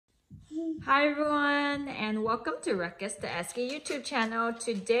Hi everyone, and welcome to Ruckus the Eskie YouTube channel.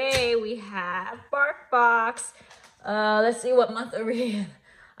 Today we have BarkBox. Let's see what month are we in.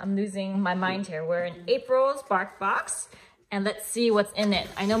 I'm losing my mind here. We're in April's BarkBox, and let's see what's in it.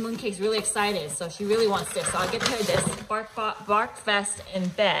 I know Mooncake's really excited, so she really wants this. So I'll get her this Barkfest in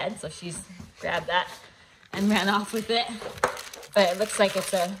bed. So she's grabbed that and ran off with it. But it looks like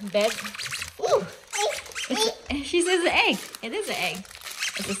it's a bed. Ooh! She says an egg. It is an egg.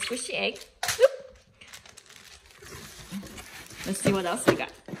 It's a squishy egg. Whoop. Let's see what else we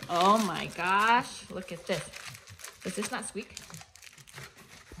got. Oh my gosh. Look at this. Does this not squeak?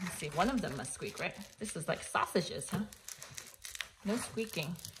 Let's see. One of them must squeak, right? This is like sausages, huh? No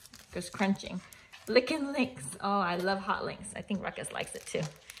squeaking. Just crunching. Licking links. Oh, I love hot links. I think Ruckus likes it too.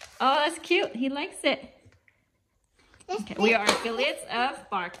 Oh, that's cute. He likes it. Okay. We are affiliates of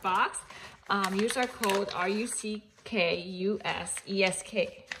BarkBox. Use our code RUCKUSESKIE,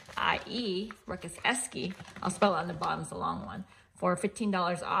 Ruckus Eskie. I'll spell it on the bottom, it's a long one, for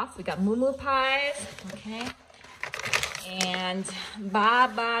 $15 off. We got moo pies, okay, and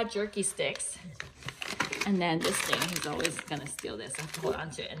Baba jerky sticks. And then this thing, he's always gonna steal this. I have to hold on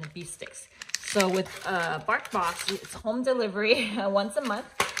to it, and the beef sticks. So with BarkBox, it's home delivery once a month.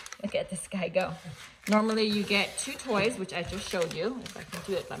 Look at this guy go. Normally you get 2 toys, which I just showed you, if I can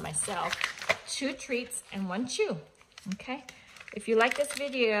do it by myself. 2 treats and 1 chew, okay? If you like this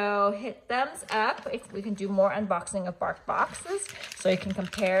video, hit thumbs up. If we can do more unboxing of BarkBoxes, so you can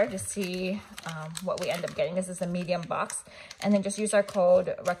compare to see what we end up getting. This is a medium box. And then just use our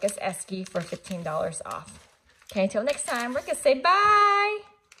code Ruckus Eskie for $15 off. Okay, until next time, Ruckus, say bye.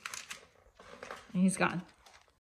 And he's gone.